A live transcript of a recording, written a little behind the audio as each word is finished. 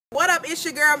up? It's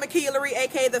your girl McKeelery,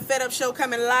 aka The Fed Up Show,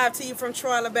 coming live to you from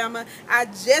Troy, Alabama. I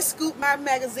just scooped my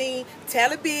magazine,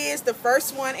 Talibiz, the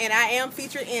first one, and I am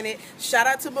featured in it. Shout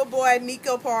out to my boy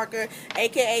Nico Parker,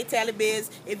 aka Talibiz.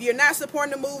 If you're not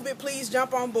supporting the movement, please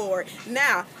jump on board.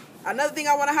 Now, another thing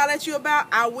I want to highlight you about,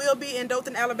 I will be in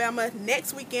Dothan, Alabama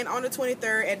next weekend on the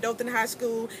 23rd at Dothan High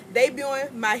School,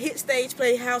 debuting my hit stage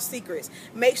play, House Secrets.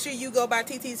 Make sure you go by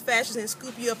TT's Fashions and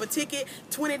scoop you up a ticket,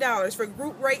 $20. For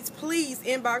group rates, please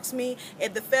inbox me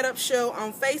at The Fed Up Show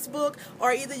on Facebook,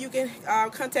 or either you can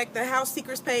contact the House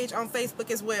Secrets page on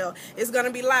Facebook as well. It's going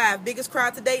to be live. Biggest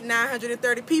crowd to date,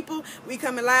 930 people. We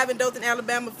coming live in Dothan,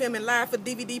 Alabama, filming live for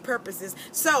DVD purposes.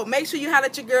 So make sure you holler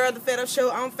at your girl, The Fed Up Show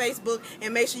on Facebook,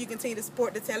 and make sure you continue to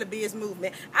support the Talibiz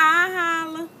movement. I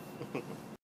holla.